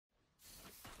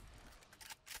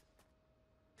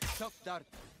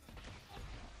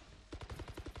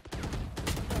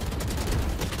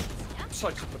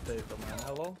Such a potato, man.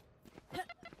 Hello?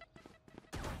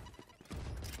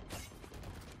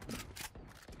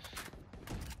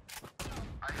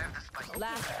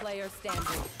 Last player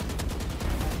standing.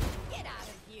 Get out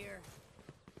of here.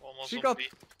 Almost She on got B.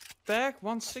 tag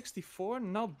 164,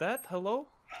 not that. Hello?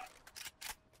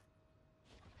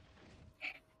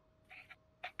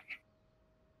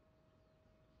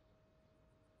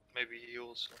 Maybe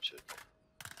heals and shit.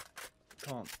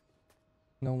 Can't.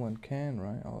 No one can,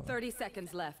 right? Oh. 30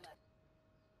 seconds left.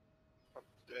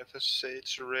 They have a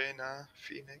Sage, Reyna,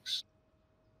 Phoenix.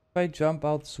 If I jump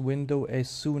out this window as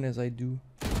soon as I do.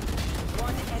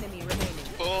 One enemy remaining.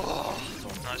 Oh,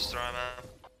 nice try, man.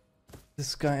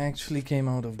 This guy actually came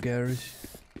out of garage.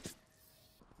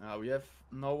 We have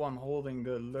no one holding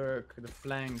the lurk, the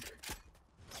flank.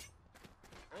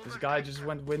 This guy just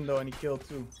went window and he killed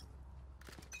two.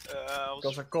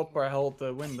 Because a copper held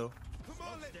the window.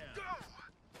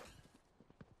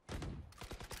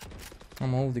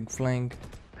 I'm holding flank.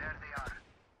 There they are.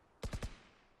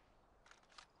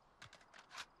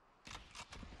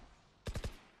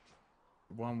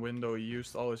 One window, he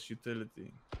used all his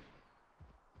utility.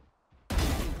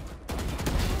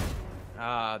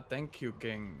 Ah, thank you,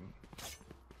 King.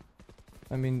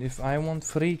 I mean, if I want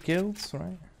 3 kills,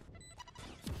 right?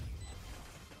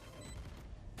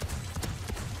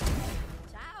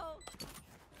 Ciao.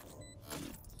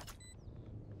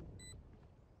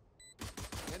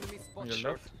 On your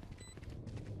left.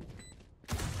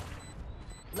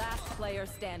 Last player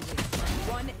standing.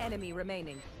 One enemy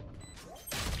remaining.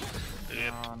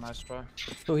 Yep. Ah, nice try.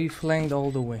 So he flanked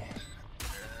all the way.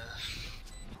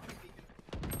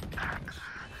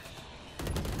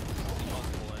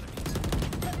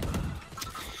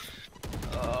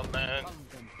 Oh man.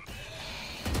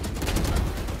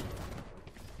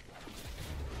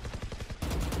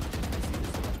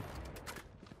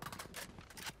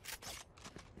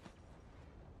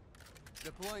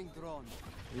 Deploying drone.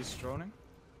 He's droning.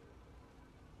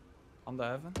 On the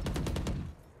heaven.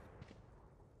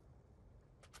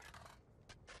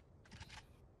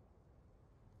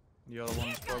 The other one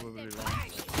is probably long.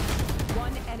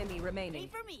 One enemy remaining.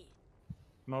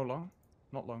 No long?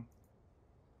 Not long.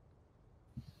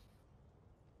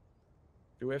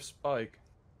 Do we have spike?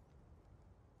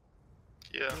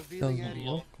 Yeah. Revealing Doesn't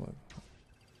area. look like.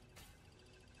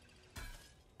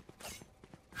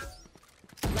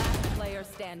 Last player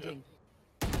standing.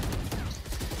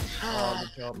 Oh,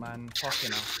 good job, man.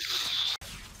 Fucking hell.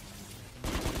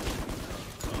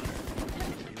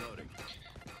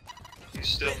 He's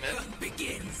still mid.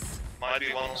 Might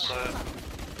be one on side.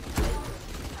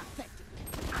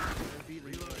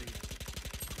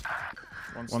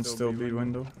 One still B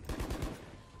window.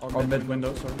 Or mid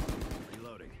window, sorry.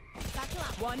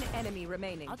 One enemy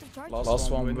remaining.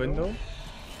 Last one window.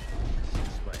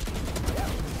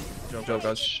 Good job,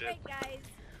 guys. Shit.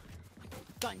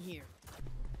 Gun here.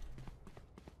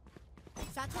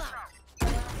 Satchel out.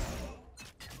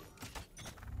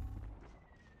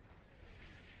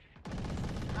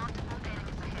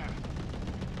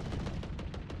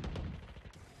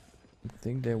 I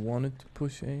think they wanted to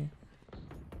push A.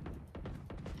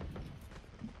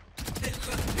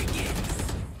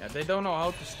 Yeah, they don't know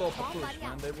how to stop a push,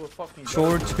 man. They will fucking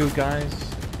Short, 2 guys.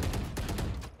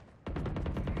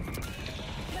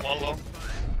 One low.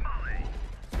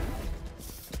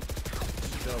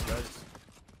 Good job, guys.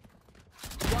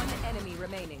 One enemy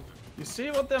remaining. You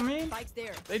see what I mean? Spike's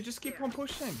there. They just keep on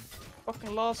pushing.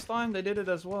 Fucking last time they did it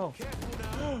as well.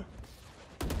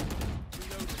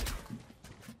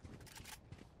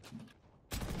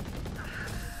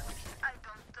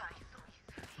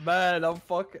 Man, I'm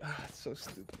fucking. It's so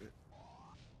stupid.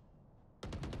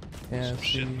 Yeah, Some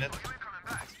shit see, mid.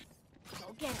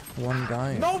 one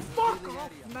guy. No, fuck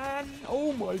off, man.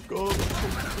 Oh my god.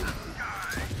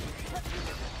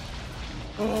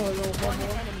 Oh, no, one more.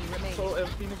 Enemy remaining. So,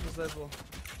 Phoenix was that well.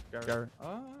 Gary.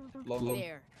 Ah, long.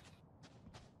 There.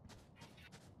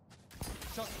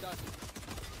 Shock dart.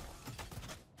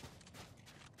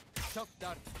 Shock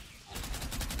dart.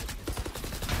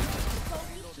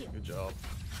 Good job.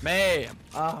 Man,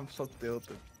 I'm so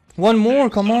tilted. One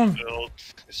more, come on! Build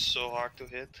is so hard to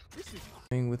hit.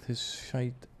 Playing with his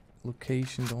shite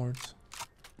location darts.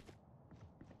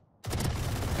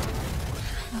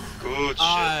 Good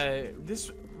shit.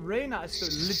 This Reyna is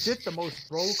legit the most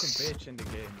broken bitch in the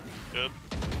game. Yep.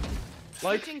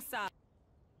 Like, Switching side.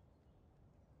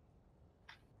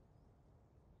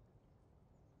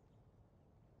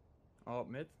 oh,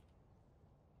 mid.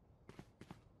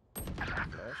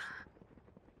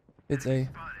 It's A.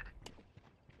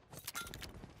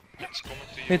 It's coming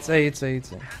to you. It's A, it's A,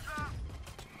 it's A.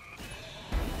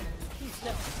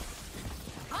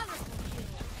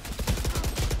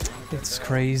 It's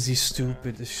crazy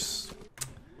stupid. It's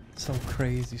so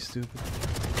crazy stupid.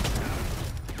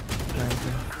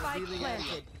 Spike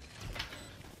planted.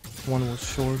 One was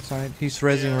short side. He's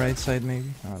rezzing right side maybe.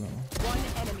 I don't know.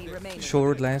 One enemy remaining.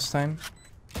 Short last time.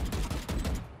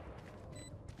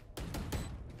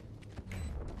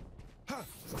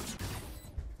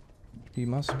 He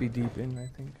must be deep in, I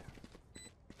think.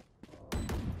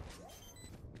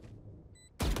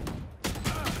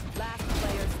 Last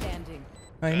player standing.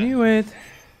 I knew it.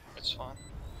 It's fine.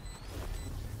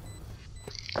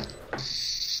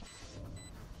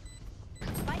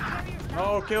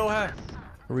 Oh, kill her.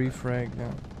 Refrag,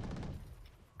 yeah.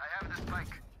 I have the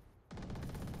spike.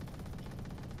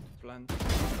 Plant.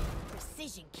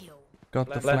 Precision kill. Got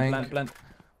the Plant, flank. plant, plant.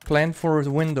 Plan for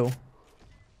the window.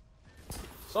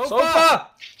 Sofa!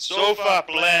 Sofa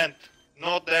plant.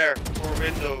 Not there. For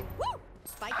window. Woo!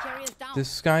 Spike carrier's down.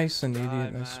 This guy's an idiot, I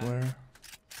man. swear.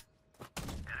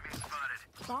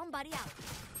 Bomb buddy out.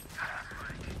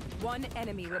 One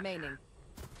enemy remaining.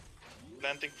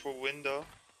 Planting for window.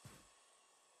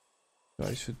 So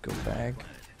I should go back.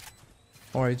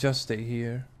 Or I just stay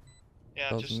here.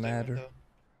 Yeah, Doesn't just matter. window.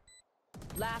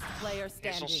 Last player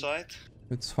He's on standing. site.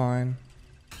 It's fine.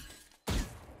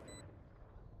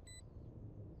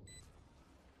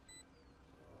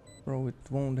 Bro, it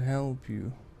won't help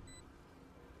you.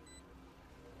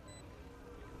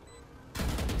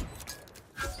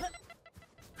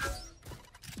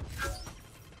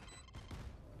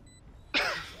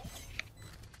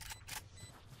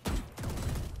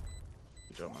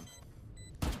 Good job, man.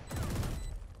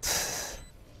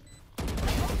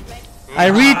 I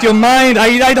read your mind.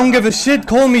 I don't give a shit.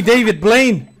 Call me David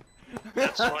Blaine.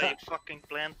 That's why you fucking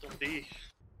plant on B.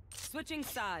 Switching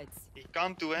sides. He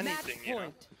can't do anything, Match you know.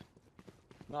 point.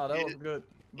 No, that He was d- good.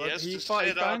 he But has he to fought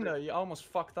sit out kinda, he almost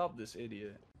fucked up this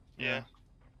idiot. Yeah.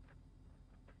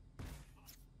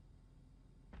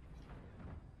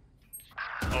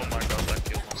 Oh my god, I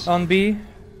killed myself. On B.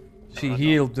 She I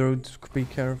healed, dude. Be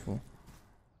careful.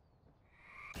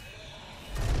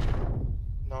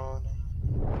 No,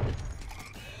 no.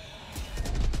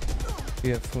 We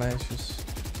have flashes.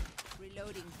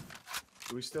 Reloading.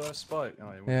 Do we still have spike?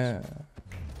 Oh, Yeah.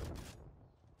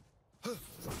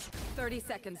 30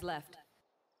 seconds left.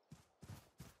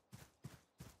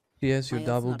 He has your My ult's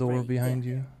double not door ready. behind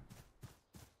you.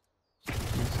 He's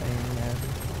aiming at it.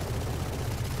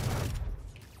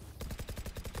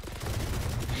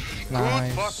 Good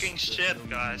Nice. fucking shit,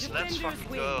 guys. Let's Defenders fucking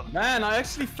win. go. Man, I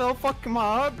actually felt fucking my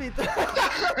heartbeat.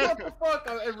 What the fuck?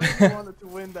 I really wanted to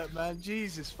win that, man.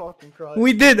 Jesus fucking Christ.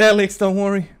 We did, Alex. Don't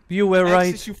worry. You were right.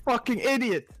 Axis, you fucking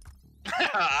idiot.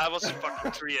 I was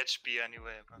fucking 3 HP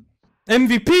anyway, man.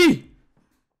 MVP.